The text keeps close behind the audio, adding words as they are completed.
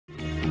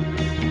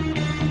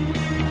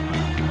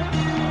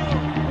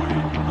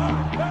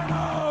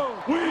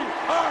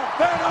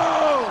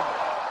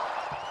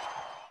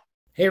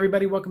Hey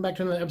everybody, welcome back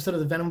to another episode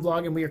of the Venom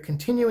vlog, and we are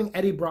continuing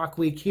Eddie Brock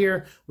week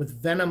here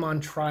with Venom on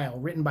Trial,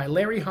 written by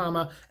Larry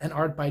Hama and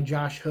art by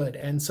Josh Hood.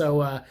 And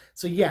so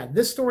yeah,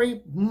 this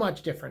story,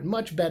 much different,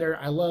 much better.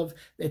 I love,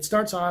 it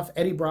starts off,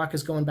 Eddie Brock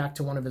is going back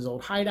to one of his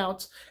old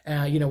hideouts,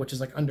 which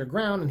is like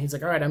underground, and he's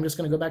like, all right, I'm just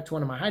going to go back to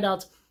one of my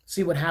hideouts,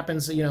 see what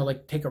happens,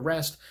 like take a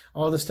rest.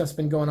 All this stuff's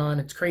been going on.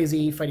 It's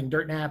crazy, fighting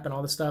Dirt Nap and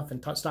all this stuff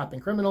and stopping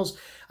criminals.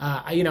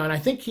 And I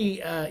think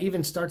he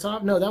even starts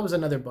off, no, that was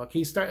another book.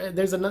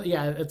 There's another,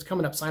 yeah, it's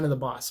coming up, Sign of the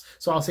Boss.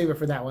 So I'll save it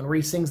for that one, where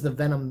he sings the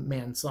Venom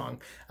Man song.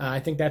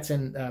 I think that's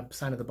in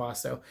Sign of the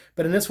Boss, though.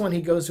 But in this one,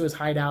 he goes to his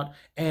hideout,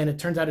 and it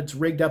turns out it's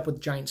rigged up with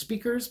giant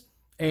speakers,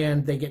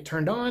 and they get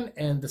turned on,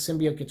 and the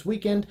symbiote gets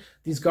weakened.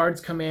 These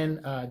guards come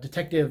in.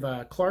 Detective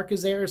Clark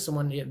is there,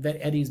 someone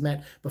that Eddie's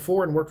met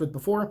before and worked with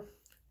before.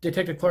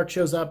 Detective Clark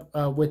shows up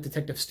with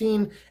Detective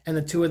Steen, and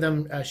the two of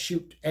them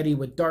shoot Eddie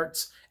with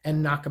darts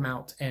and knock him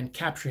out and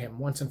capture him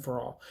once and for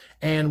all.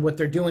 And what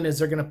they're doing is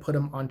they're going to put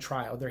him on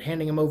trial. They're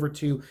handing him over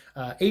to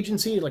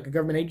agency, like a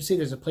government agency.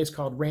 There's a place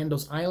called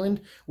Randall's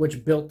Island,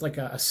 which built like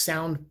a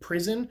sound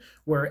prison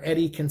where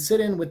Eddie can sit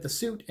in with the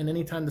suit, and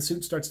anytime the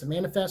suit starts to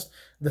manifest,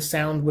 the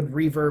sound would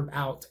reverb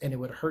out and it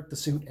would hurt the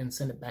suit and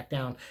send it back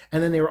down.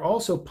 And then they were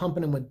also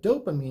pumping him with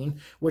dopamine,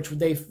 which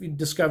they've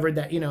discovered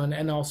that,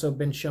 and also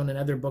been shown in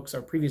other books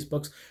or previous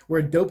books,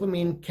 where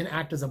dopamine can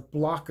act as a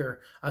blocker,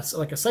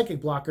 like a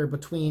psychic blocker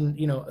between,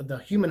 the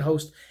human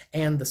host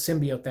and the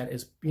symbiote that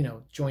is,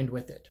 joined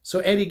with it. So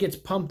Eddie gets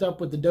pumped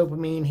up with the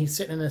dopamine. He's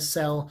sitting in a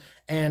cell.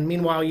 And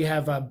meanwhile, you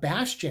have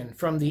Bastion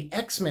from the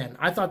X-Men.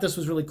 I thought this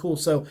was really cool.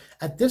 So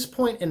at this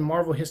point in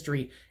Marvel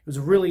history, it was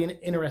really an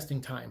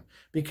interesting time,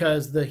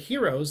 because the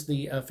heroes,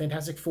 the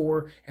Fantastic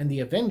Four and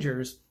the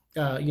Avengers,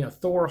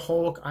 Thor,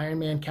 Hulk, Iron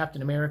Man,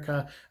 Captain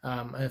America,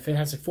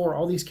 Fantastic Four,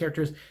 all these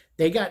characters,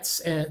 they got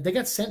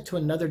sent to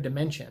another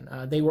dimension.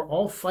 They were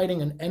all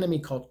fighting an enemy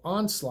called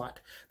Onslaught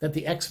that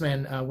the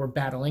X-Men were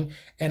battling,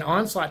 and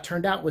Onslaught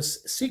turned out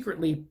was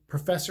secretly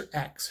Professor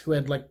X, who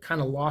had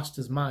kind of lost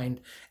his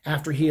mind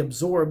after he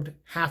absorbed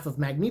half of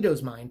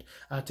Magneto's mind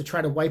to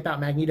try to wipe out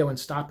Magneto and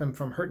stop him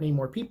from hurting any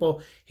more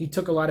people. He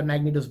took a lot of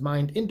Magneto's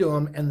mind into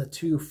him, and the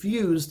two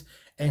fused,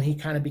 and he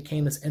kind of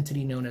became this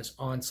entity known as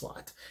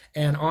Onslaught.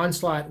 And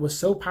Onslaught was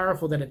so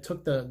powerful that it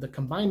took the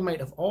combined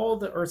might of all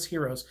the Earth's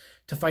heroes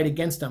to fight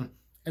against him,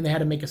 and they had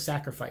to make a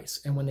sacrifice.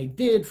 And when they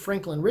did,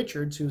 Franklin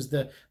Richards, who's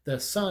the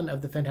son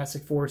of the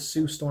Fantastic Four,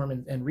 Sue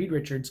Storm and Reed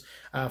Richards,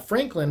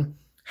 Franklin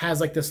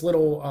has like this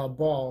little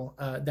ball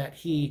that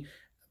he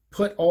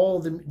put all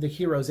the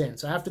heroes in.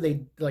 So after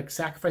they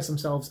sacrificed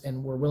themselves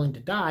and were willing to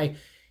die,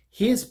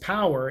 his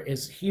power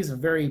is, he's a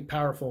very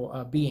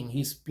powerful being.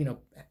 He's,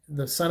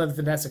 the son of the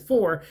Fantastic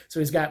Four, so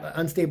he's got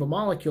unstable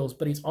molecules,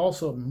 but he's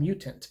also a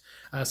mutant.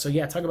 So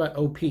yeah, talk about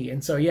OP.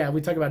 And so yeah,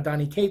 we talk about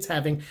Donny Cates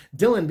having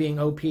Dylan being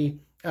OP.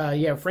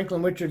 Yeah,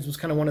 Franklin Richards was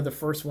kind of one of the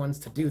first ones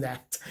to do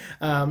that.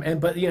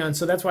 And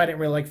so that's why I didn't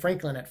really like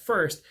Franklin at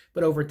first,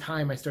 but over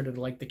time I started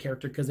to like the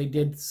character because they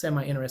did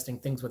semi-interesting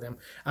things with him.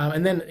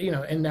 And then,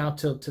 and now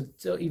till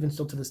even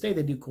still to this day,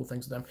 they do cool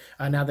things with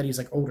him. Now that he's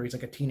older, he's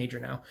like a teenager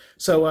now.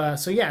 So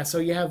yeah, so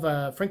you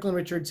have Franklin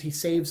Richards. He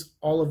saves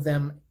all of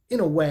them in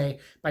a way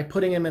by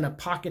putting him in a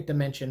pocket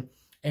dimension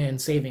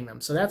and saving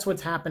them. So that's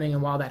what's happening.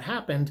 And while that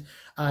happened,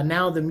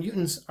 now the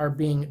mutants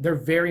they're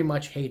very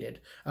much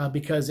hated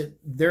because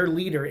their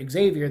leader,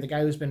 Xavier, the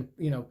guy who's been,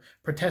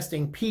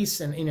 protesting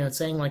peace and,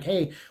 saying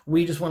hey,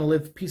 we just want to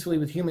live peacefully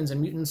with humans and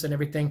mutants and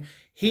everything.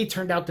 He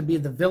turned out to be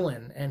the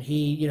villain, and he,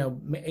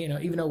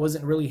 even though it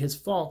wasn't really his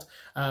fault,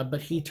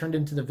 but he turned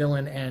into the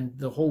villain, and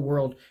the whole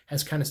world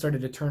has kind of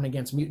started to turn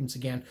against mutants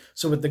again.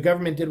 So what the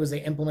government did was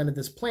they implemented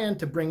this plan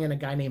to bring in a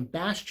guy named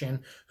Bastion,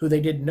 who they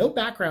did no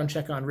background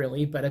check on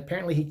really, but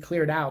apparently he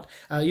cleared out,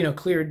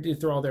 cleared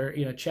through all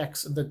their,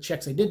 checks, the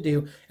checks they did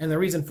do. And the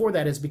reason for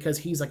that is because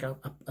he's like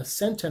a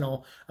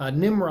sentinel,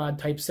 Nimrod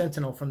type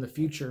sentinel from the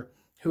future,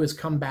 who has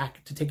come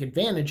back to take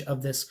advantage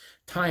of this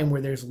time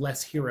where there's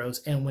less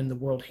heroes and when the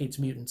world hates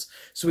mutants.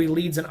 So he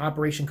leads an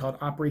operation called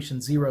Operation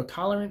Zero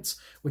Tolerance,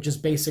 which is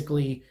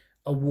basically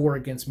a war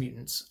against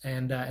mutants.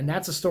 And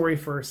that's a story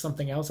for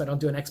something else. I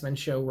don't do an X-Men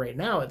show right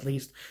now, at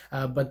least.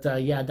 But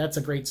yeah, that's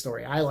a great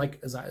story. I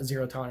like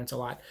Zero Tolerance a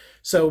lot.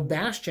 So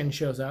Bastion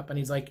shows up, and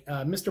he's like,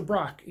 Mr.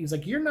 Brock, he's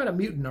like, you're not a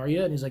mutant, are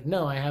you? And he's like,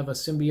 no, I have a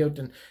symbiote,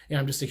 and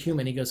I'm just a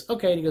human. He goes,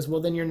 okay. And he goes, well,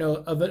 then you're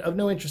of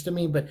no interest to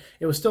me, but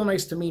it was still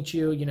nice to meet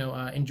you.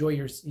 Enjoy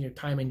your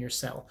time in your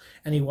cell.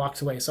 And he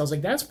walks away. So I was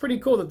like, that's pretty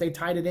cool that they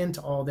tied it into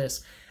all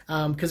this.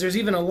 Because there's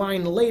even a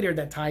line later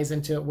that ties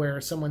into it where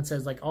someone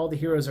says all the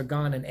heroes are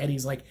gone, and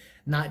Eddie's like,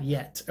 not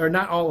yet, or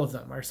not all of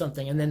them or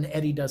something. And then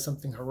Eddie does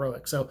something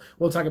heroic. So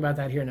we'll talk about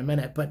that here in a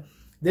minute. But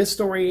this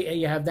story,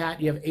 you have that.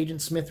 You have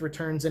Agent Smith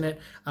returns in it.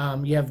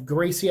 You have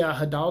Gracia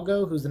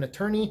Hidalgo, who's an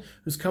attorney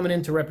who's coming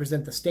in to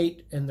represent the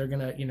state, and they're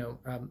gonna,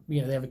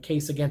 they have a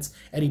case against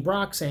Eddie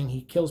Brock saying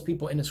he kills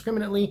people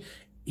indiscriminately.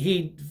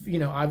 he,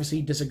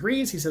 obviously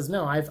disagrees. He says,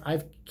 no,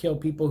 I've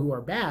killed people who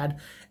are bad.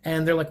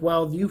 And they're like,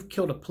 well, you've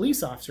killed a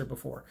police officer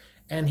before.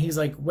 And he's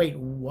like, wait,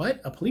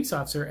 what? A police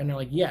officer? And they're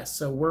like, yes.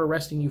 So we're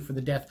arresting you for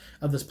the death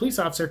of this police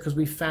officer because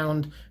we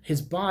found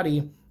his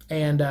body.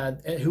 And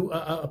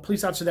a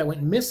police officer that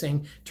went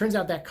missing. Turns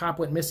out that cop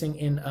went missing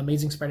in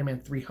Amazing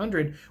Spider-Man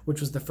 300, which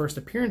was the first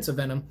appearance of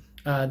Venom.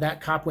 That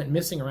cop went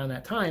missing around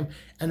that time,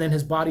 and then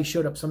his body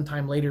showed up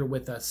sometime later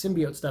with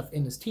symbiote stuff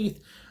in his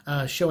teeth,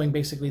 showing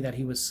basically that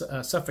he was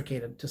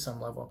suffocated to some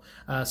level.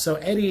 So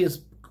Eddie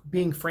is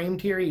being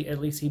framed here, at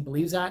least he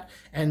believes that,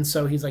 and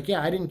so he's like,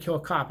 yeah, I didn't kill a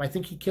cop. I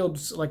think he killed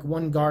like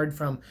one guard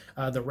from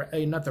not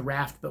the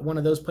raft, but one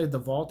of those played the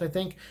vault, I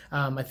think.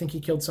 I think he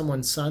killed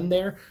someone's son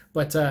there,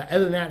 but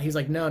other than that, he's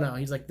like, no,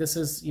 he's like, this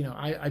is,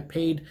 I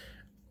paid,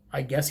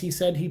 I guess he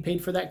said he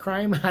paid for that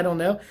crime, I don't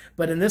know,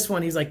 but in this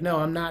one, he's like, no,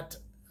 I'm not,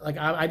 like,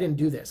 I didn't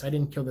do this, I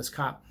didn't kill this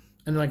cop.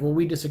 And they're like, well,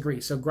 we disagree.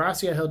 So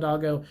Gracia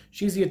Hidalgo,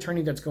 she's the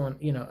attorney that's going,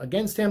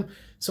 against him.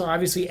 So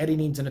obviously Eddie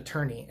needs an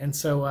attorney, and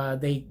so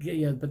but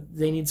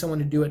they need someone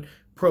to do it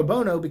pro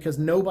bono because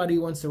nobody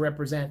wants to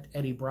represent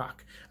Eddie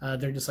Brock.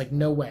 They're just like,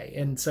 no way.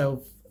 And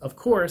so, of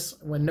course,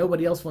 when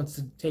nobody else wants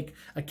to take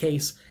a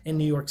case in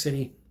New York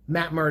City,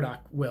 Matt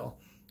Murdock will.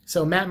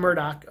 So Matt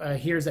Murdock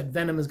hears that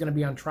Venom is going to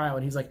be on trial,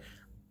 and he's like,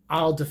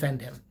 I'll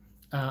defend him.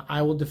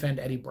 I will defend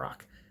Eddie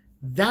Brock.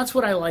 That's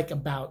what I like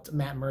about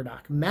Matt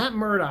Murdock. Matt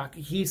Murdock,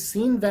 he's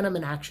seen Venom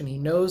in action. He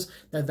knows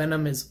that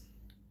Venom is,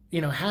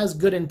 has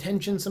good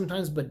intentions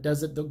sometimes, but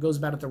goes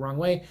about it the wrong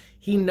way.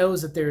 He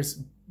knows that there's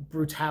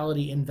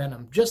brutality in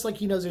Venom, just like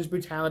he knows there's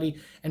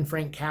brutality in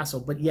Frank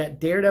Castle. But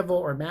yet Daredevil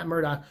or Matt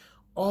Murdock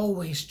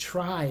always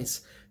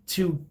tries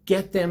to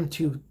get them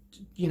to,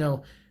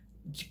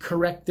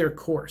 correct their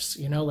course,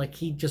 like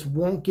he just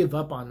won't give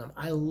up on them.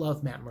 I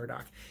love Matt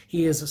Murdock.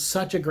 He is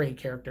such a great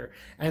character.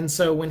 And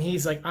so when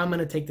he's like, I'm going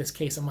to take this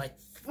case, I'm like,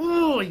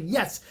 oh,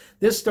 yes,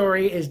 this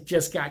story is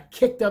just got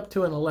kicked up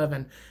to an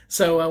 11.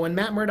 So when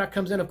Matt Murdock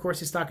comes in, of course,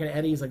 he's talking to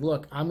Eddie. He's like,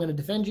 look, I'm going to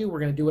defend you. We're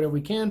going to do whatever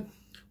we can.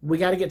 We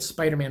got to get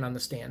Spider-Man on the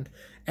stand.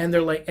 And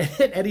they're like,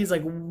 and Eddie's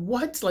like,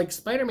 what? Like,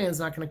 Spider-Man's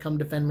not going to come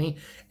defend me.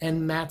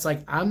 And Matt's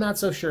like, I'm not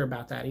so sure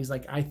about that. He's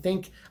like, I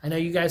know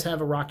you guys have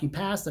a rocky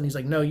past. And he's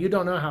like, no, you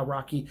don't know how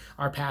rocky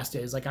our past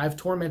is. Like, I've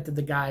tormented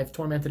the guy. I've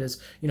tormented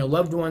his,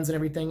 loved ones and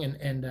everything.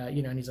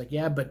 And he's like,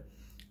 yeah, but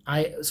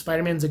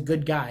Spider-Man's a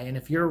good guy. And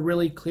if you're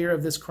really clear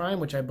of this crime,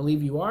 which I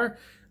believe you are,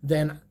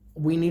 then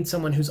we need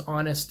someone who's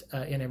honest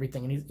in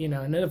everything. And he's,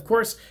 and then of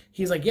course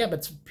he's like, yeah,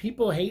 but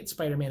people hate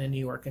Spider-Man in New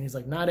York. And he's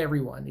like, not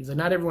everyone. He's like,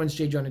 not everyone's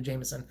J. Jonah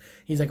Jameson.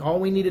 He's like,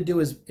 all we need to do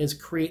is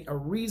create a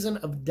reason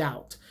of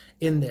doubt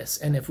in this.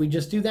 And if we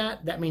just do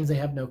that, that means they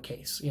have no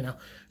case,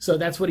 So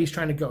that's what he's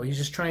trying to go. He's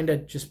just trying to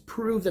just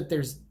prove that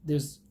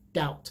there's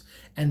doubt,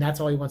 and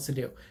that's all he wants to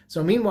do.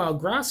 So meanwhile,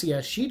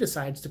 Gracia, she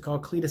decides to call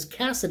Cletus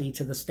Cassidy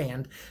to the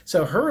stand.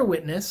 So her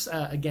witness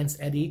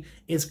against Eddie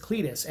is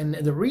Cletus, and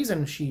the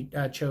reason she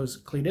chose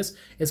Cletus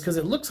is because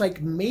it looks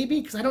like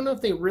maybe, because I don't know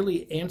if they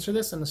really answer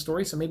this in the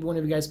story, so maybe one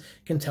of you guys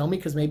can tell me,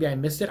 because maybe I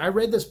missed it. I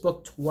read this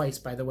book twice,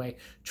 by the way,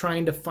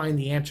 trying to find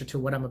the answer to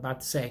what I'm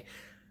about to say.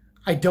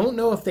 I don't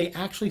know if they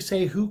actually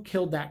say who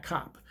killed that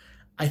cop.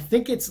 I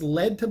think it's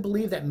led to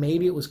believe that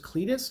maybe it was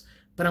Cletus,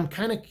 but I'm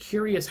kind of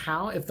curious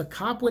how, if the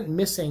cop went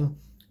missing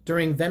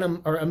during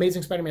Venom or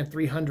Amazing Spider-Man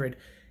 300,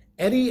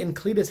 Eddie and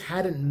Cletus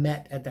hadn't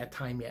met at that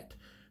time yet.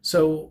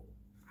 So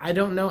I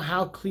don't know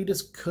how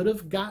Cletus could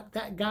have got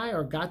that guy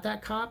or got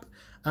that cop.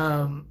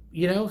 So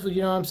you know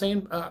what I'm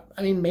saying?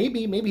 I mean,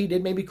 maybe he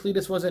did. Maybe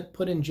Cletus wasn't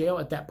put in jail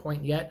at that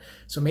point yet.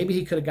 So maybe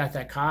he could have got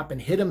that cop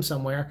and hid him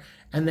somewhere.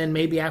 And then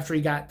maybe after he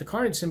got the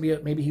Carnage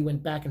symbiote, maybe he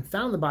went back and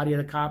found the body of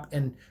the cop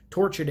and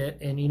tortured it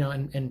and,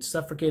 and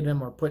suffocated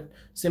him or put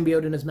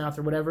symbiote in his mouth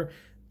or whatever.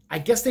 I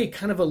guess they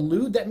kind of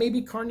allude that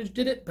maybe Carnage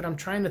did it, but I'm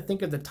trying to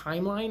think of the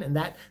timeline.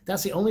 And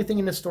that's the only thing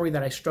in this story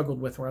that I struggled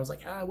with, where I was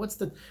like, what's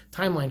the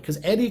timeline? Because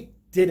Eddie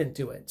didn't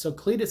do it. So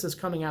Cletus is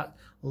coming out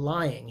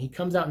lying. He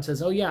comes out and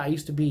says, oh yeah, I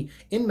used to be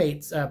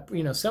inmates,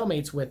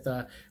 cellmates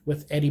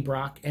with Eddie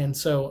Brock. And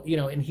so,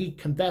 and he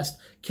confessed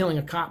killing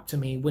a cop to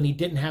me when he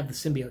didn't have the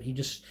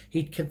symbiote.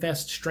 He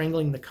confessed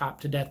strangling the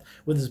cop to death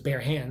with his bare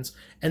hands.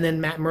 And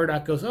then Matt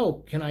Murdock goes,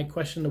 oh, can I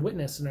question the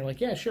witness? And they're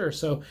like, yeah, sure.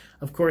 So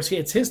of course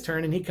it's his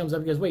turn, and he comes up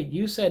and goes, wait,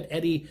 you said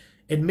Eddie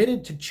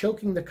admitted to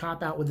choking the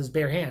cop out with his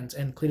bare hands?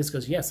 And Cletus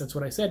goes, yes, that's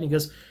what I said. And he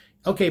goes,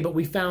 okay, but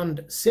we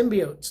found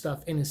symbiote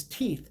stuff in his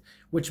teeth,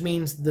 which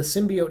means the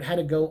symbiote had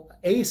to go,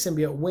 a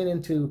symbiote went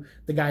into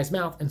the guy's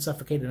mouth and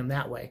suffocated him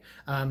that way.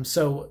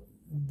 So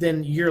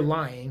then you're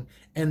lying,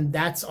 and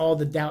that's all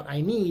the doubt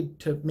I need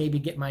to maybe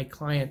get my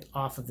client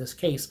off of this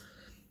case.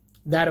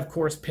 That, of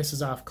course,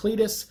 pisses off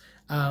Cletus.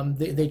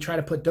 They try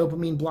to put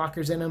dopamine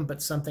blockers in him,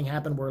 but something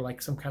happened where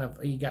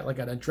he got like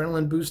an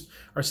adrenaline boost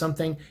or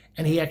something,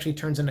 and he actually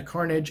turns into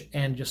Carnage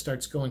and just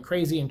starts going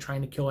crazy and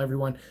trying to kill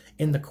everyone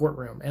in the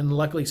courtroom. And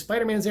luckily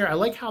Spider-Man's there. I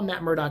like how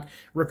Matt Murdock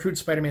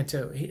recruits Spider-Man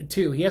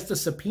too. He has to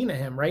subpoena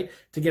him, right,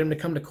 to get him to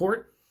come to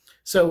court.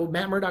 So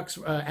Matt Murdock's,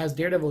 as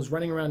Daredevil, is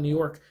running around New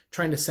York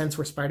trying to sense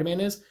where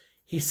Spider-Man is.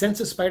 he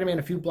senses Spider-Man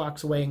a few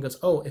blocks away and goes,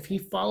 oh, if he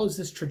follows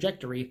this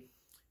trajectory,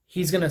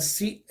 he's going to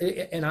see,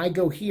 and I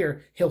go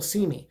here, he'll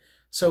see me.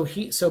 So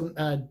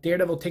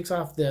Daredevil takes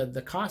off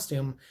the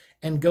costume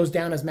and goes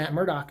down as Matt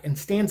Murdock and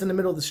stands in the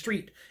middle of the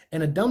street.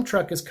 And a dump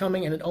truck is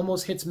coming and it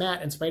almost hits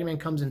Matt, and Spider-Man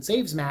comes and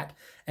saves Matt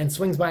and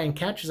swings by and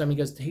catches him.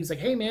 He's like,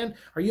 hey man,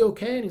 are you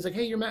okay? And he's like,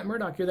 hey, you're Matt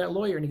Murdock, you're that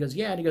lawyer. And he goes,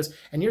 yeah. And he goes,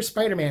 and you're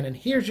Spider-Man, and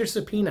here's your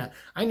subpoena.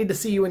 I need to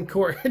see you in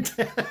court.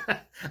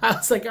 I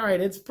was like, all right,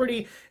 it's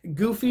pretty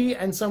goofy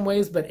in some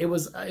ways, but it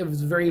was a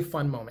very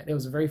fun moment. It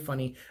was a very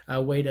funny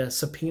way to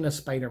subpoena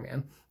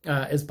Spider-Man,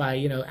 is by,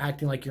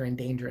 acting like you're in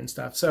danger and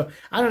stuff. So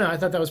I don't know, I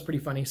thought that was pretty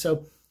funny.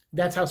 So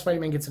that's how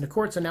Spider-Man gets into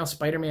court. So now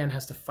Spider-Man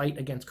has to fight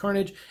against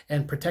Carnage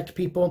and protect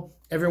people.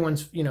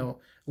 Everyone's,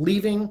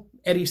 leaving.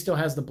 Eddie still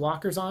has the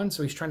blockers on,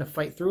 so he's trying to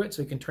fight through it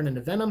so he can turn into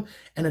Venom.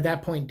 And at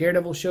that point,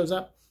 Daredevil shows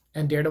up,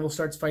 and Daredevil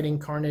starts fighting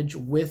Carnage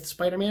with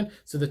Spider-Man.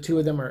 So the two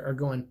of them are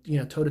going,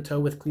 toe-to-toe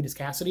with Cletus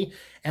Cassidy,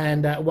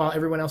 and while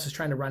everyone else is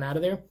trying to run out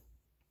of there.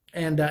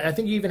 And I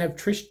think you even have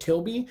Trish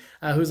Tilby,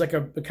 who's like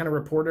a kind of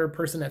reporter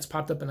person that's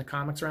popped up in the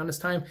comics around this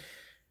time.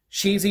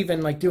 She's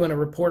even like doing a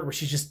report where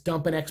she's just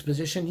dumping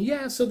exposition.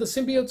 Yeah, so the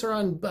symbiotes are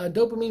on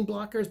dopamine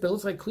blockers, but it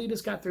looks like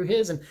Cletus got through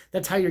his, and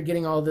that's how you're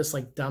getting all this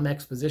like dumb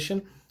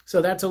exposition. So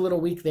that's a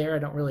little weak there. I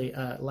don't really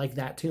like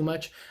that too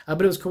much.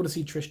 But it was cool to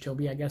see Trish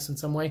Tilby, I guess, in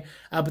some way.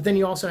 But then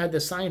you also had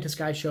this scientist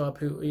guy show up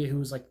who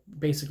was like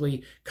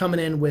basically coming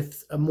in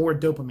with more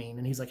dopamine.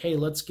 And he's like, hey,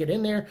 let's get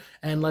in there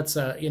and let's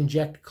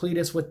inject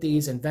Cletus with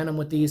these and Venom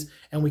with these,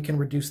 and we can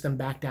reduce them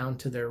back down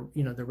to their,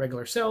 their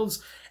regular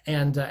selves.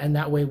 And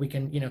that way we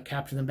can,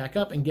 capture them back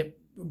up and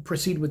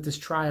proceed with this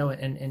trial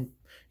and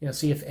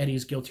see if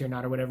Eddie's guilty or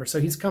not or whatever.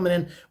 So he's coming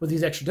in with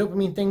these extra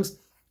dopamine things.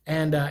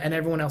 And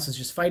everyone else is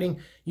just fighting.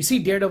 You see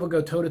Daredevil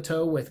go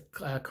toe-to-toe with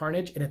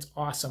Carnage, and it's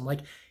awesome. Like,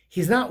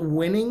 he's not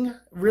winning,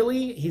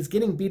 really. He's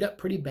getting beat up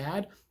pretty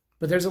bad.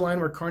 But there's a line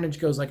where Carnage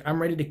goes, like,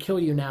 I'm ready to kill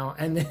you now.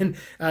 And then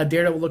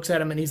Daredevil looks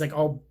at him, and he's, like,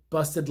 all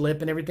busted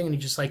lip and everything. And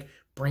he's just like,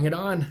 bring it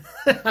on.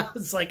 I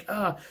was like,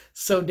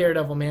 so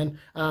Daredevil, man.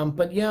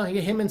 But, yeah,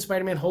 him and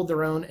Spider-Man hold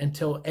their own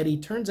until Eddie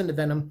turns into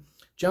Venom,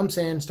 jumps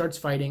in, starts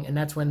fighting. And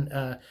that's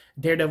when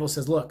Daredevil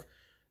says, look,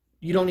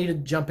 you don't need to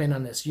jump in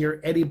on this.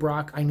 You're Eddie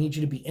Brock. I need you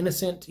to be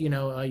innocent.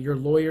 Your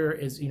lawyer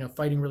is,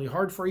 fighting really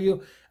hard for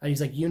you. He's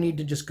like, you need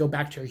to just go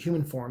back to your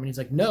human form. And he's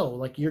like, no,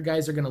 like your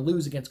guys are going to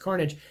lose against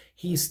Carnage.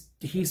 He's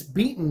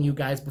beaten you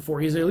guys before.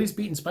 He's at least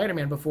beaten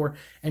Spider-Man before.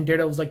 And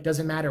Daredevil's like,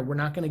 doesn't matter. We're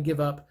not going to give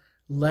up.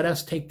 Let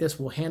us take this.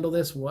 We'll handle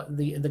this. What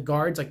the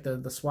guards, like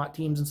the SWAT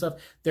teams and stuff,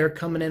 they're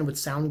coming in with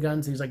sound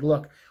guns. He's like,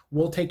 look,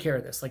 we'll take care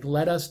of this. Like,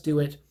 let us do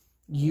it.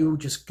 You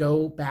just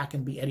go back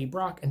and be Eddie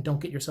Brock and don't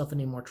get yourself in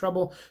any more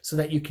trouble so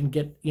that you can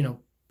get,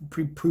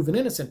 proven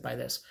innocent by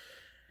this.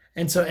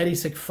 And so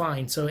Eddie's like,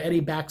 fine. So Eddie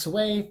backs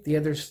away. The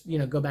others,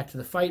 go back to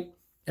the fight.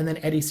 And then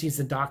Eddie sees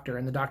the doctor,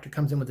 and the doctor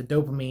comes in with the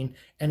dopamine,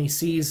 and he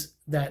sees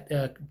that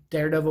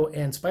Daredevil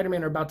and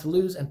Spider-Man are about to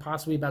lose and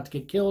possibly about to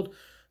get killed.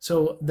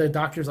 So the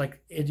doctor's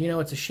like,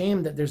 it's a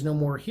shame that there's no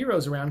more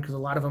heroes around because a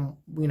lot of them,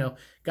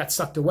 got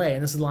sucked away.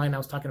 And this is the line I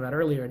was talking about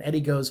earlier. And Eddie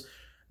goes,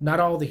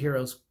 not all the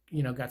heroes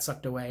got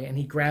sucked away, and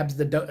he grabs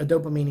the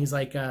dopamine. He's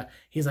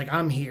like,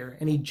 I'm here,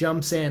 and he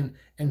jumps in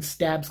and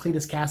stabs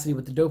Cletus Cassidy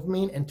with the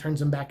dopamine and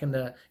turns him back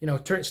into,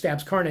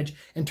 stabs Carnage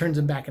and turns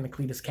him back into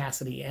Cletus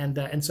Cassidy,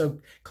 and so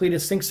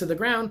Cletus sinks to the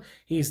ground.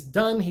 He's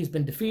done. He's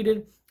been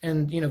defeated,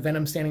 and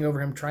Venom standing over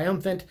him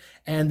triumphant,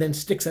 and then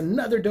sticks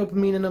another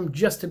dopamine in him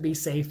just to be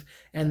safe.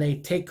 And they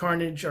take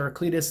Carnage or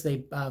Cletus,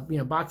 they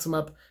box him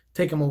up,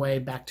 take him away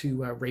back to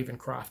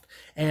Ravencroft,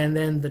 and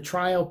then the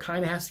trial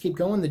kind of has to keep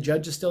going. The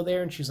judge is still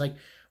there, and she's like,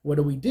 what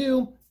do we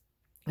do?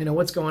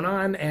 What's going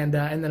on? And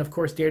then, of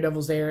course,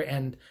 Daredevil's there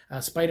and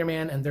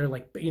Spider-Man, and they're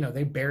like,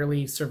 they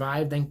barely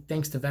survived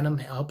thanks to Venom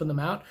helping them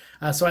out.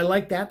 So I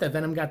like that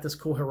Venom got this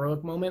cool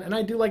heroic moment. And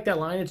I do like that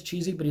line. It's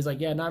cheesy, but he's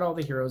like, yeah, not all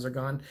the heroes are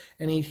gone.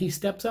 And he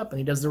steps up and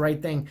he does the right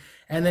thing.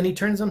 And then he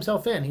turns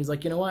himself in. He's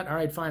like, you know what? All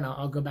right, fine.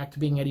 I'll go back to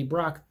being Eddie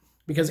Brock.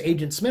 Because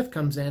Agent Smith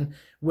comes in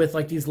with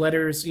like these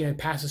letters,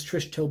 passes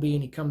Trish Tilby,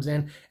 and he comes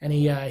in and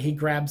he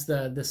grabs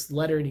this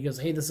letter, and he goes,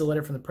 hey, this is a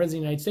letter from the President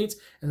of the United States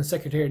and the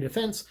Secretary of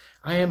Defense.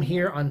 I am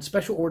here on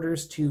special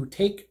orders to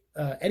take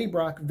Eddie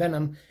Brock,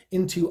 Venom,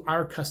 into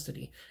our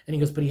custody. And he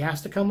goes, but he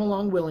has to come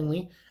along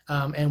willingly,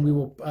 and we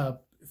will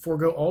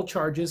forego all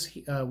charges.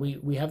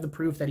 We have the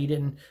proof that he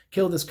didn't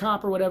kill this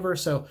cop or whatever.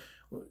 So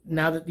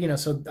now that,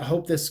 so I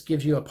hope this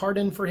gives you a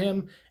pardon for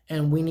him,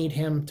 and we need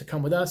him to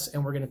come with us,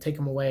 and we're going to take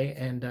him away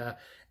and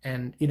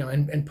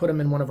put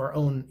him in one of our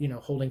own,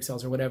 holding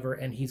cells or whatever.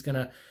 And he's going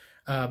to,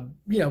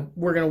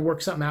 we're going to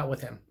work something out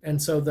with him.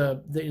 And so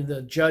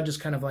the judge is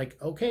kind of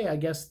like, okay, I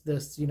guess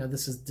this,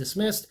 this is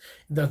dismissed.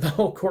 The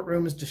whole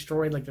courtroom is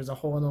destroyed. Like there's a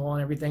hole in the wall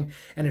and everything.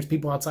 And there's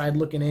people outside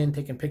looking in,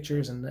 taking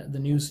pictures, and the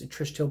news,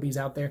 Trish Tilby's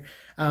out there.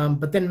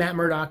 But then Matt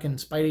Murdock and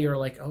Spidey are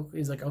like, oh,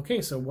 he's like,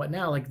 okay, so what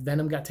now? Like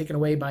Venom got taken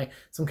away by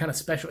some kind of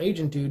special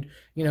agent dude,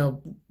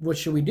 what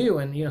should we do?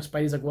 And,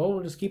 Spidey's like, well,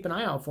 we'll just keep an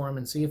eye out for him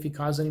and see if he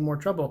caused any more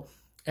trouble.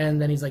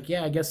 And then he's like,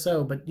 yeah, I guess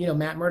so. But,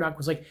 Matt Murdock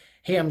was like,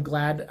 hey, I'm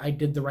glad I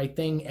did the right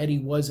thing. Eddie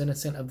was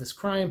innocent of this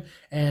crime,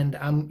 and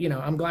I'm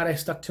glad I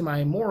stuck to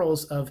my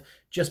morals of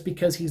just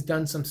because he's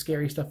done some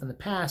scary stuff in the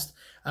past,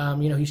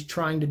 he's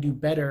trying to do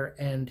better,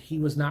 and he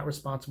was not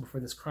responsible for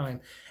this crime.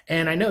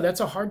 And I know that's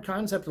a hard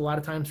concept a lot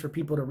of times for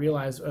people to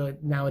realize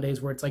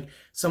nowadays, where it's like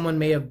someone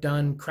may have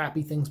done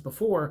crappy things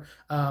before,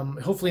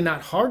 hopefully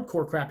not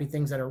hardcore crappy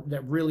things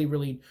that really,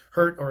 really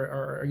hurt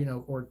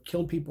or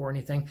killed people or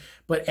anything.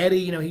 But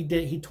Eddie,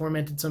 he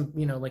tormented some,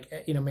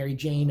 Mary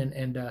Jane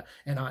and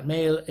Aunt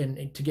May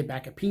and to get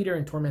back at Peter,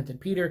 and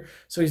tormented Peter.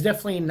 So he's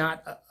definitely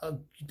not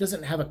he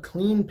doesn't have a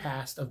clean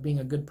past of being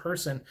a good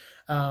person.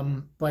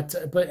 But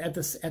at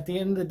the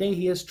end of the day,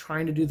 he is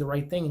trying to do the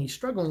right thing, and he's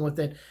struggling with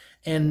it.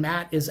 And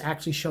Matt is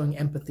actually showing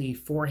empathy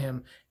for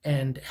him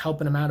and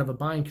helping him out of a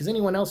bind, because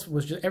anyone else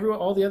was just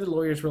all the other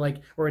lawyers were like,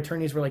 or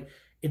attorneys were like,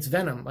 it's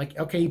Venom. Like,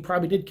 okay, he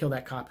probably did kill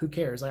that cop. Who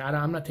cares? Like,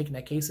 I'm not taking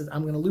that case.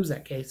 I'm going to lose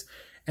that case.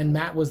 And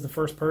Matt was the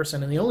first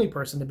person and the only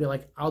person to be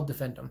like, I'll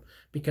defend him,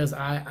 because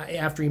I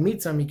after he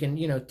meets him, he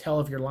can, tell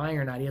if you're lying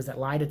or not. He has that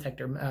lie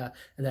detector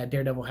that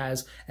Daredevil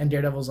has. And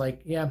Daredevil's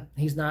like, yeah,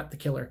 he's not the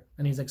killer.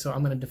 And he's like, so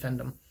I'm going to defend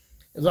him.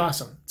 It was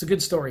awesome. It's a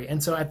good story.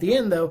 And so at the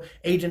end, though,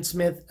 Agent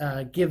Smith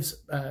gives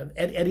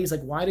Eddie's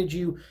like, why did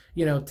you,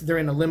 they're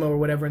in a limo or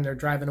whatever, and they're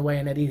driving away,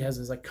 and Eddie has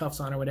his like cuffs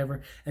on or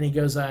whatever. And he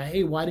goes,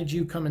 hey, why did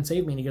you come and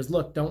save me? And he goes,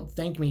 look, don't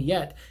thank me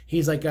yet.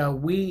 He's like,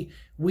 we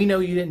know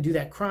you didn't do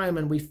that crime,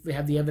 and we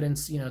have the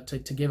evidence,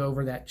 to give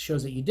over that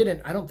shows that you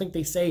didn't. I don't think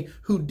they say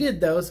who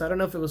did, though, so I don't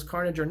know if it was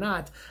Carnage or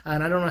not,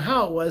 and I don't know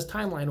how it was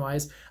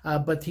timeline-wise,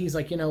 but he's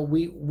like,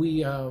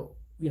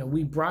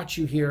 we brought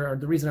you here, or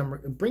the reason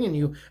I'm bringing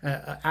you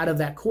out of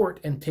that court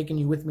and taking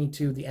you with me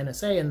to the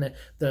NSA and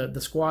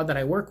the squad that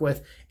I work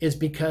with is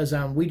because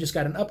we just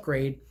got an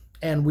upgrade,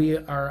 and we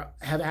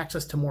have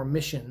access to more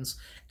missions,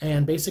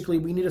 and basically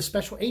we need a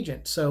special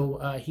agent.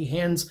 So he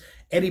hands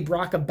Eddie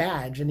Brock a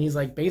badge, and he's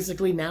like,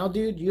 basically now,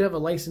 dude, you have a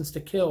license to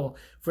kill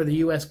for the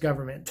U.S.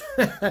 government.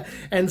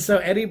 And so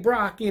Eddie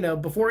Brock,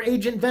 before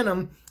Agent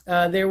Venom,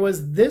 there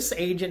was this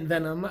Agent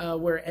Venom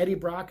where Eddie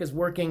Brock is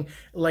working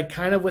like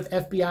kind of with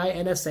FBI,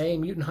 NSA,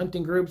 mutant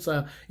hunting groups,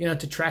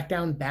 to track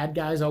down bad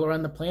guys all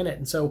around the planet.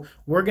 And so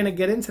we're going to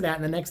get into that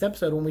in the next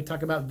episode when we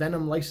talk about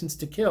Venom License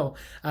to Kill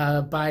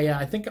by,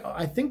 I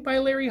think by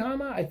Larry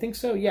Hama. I think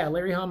so. Yeah,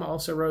 Larry Hama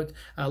also wrote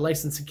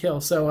License to Kill.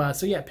 So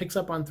yeah, it picks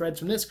up on threads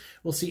from this.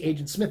 We'll see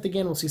Agent Smith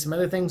again. We'll see some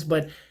other things,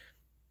 but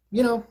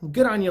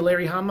good on you,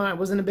 Larry Hama. I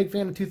wasn't a big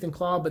fan of Tooth and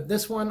Claw, but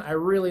this one I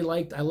really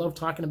liked. I love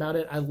talking about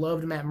it. I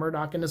loved Matt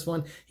Murdock in this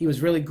one. He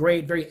was really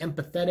great, very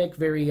empathetic,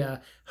 very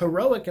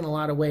heroic in a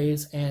lot of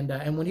ways.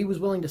 And when he was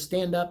willing to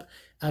stand up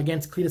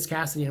against Cletus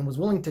Cassidy and was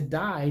willing to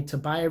die to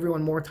buy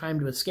everyone more time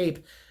to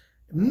escape,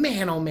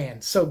 man, oh man,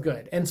 so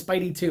good. And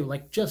Spidey too,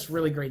 like just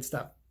really great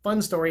stuff.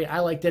 Fun story. I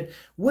liked it.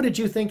 What did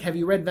you think? Have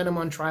you read Venom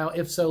on Trial?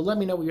 If so, let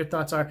me know what your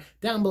thoughts are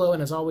down below.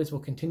 And as always, we'll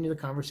continue the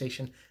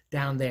conversation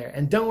down there.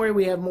 And don't worry,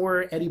 we have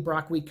more Eddie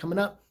Brock week coming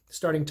up.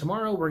 Starting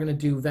tomorrow, we're going to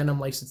do Venom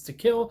License to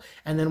Kill,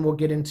 and then we'll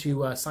get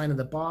into Sign of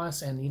the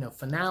Boss and,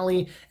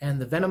 Finale and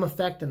the Venom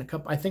Effect and a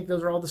couple. I think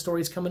those are all the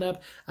stories coming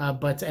up,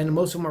 and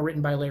most of them are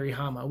written by Larry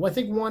Hama. Well, I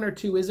think one or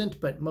two isn't,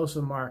 but most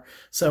of them are.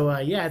 So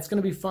yeah, it's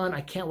going to be fun.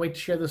 I can't wait to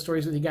share those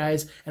stories with you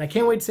guys, and I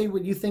can't wait to see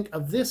what you think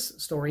of this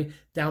story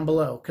down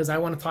below, because I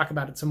want to talk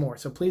about it some more.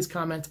 So please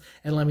comment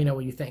and let me know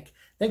what you think.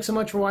 Thanks so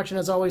much for watching.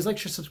 As always, like,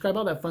 share, subscribe,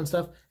 all that fun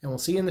stuff, and we'll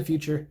see you in the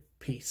future.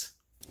 Peace.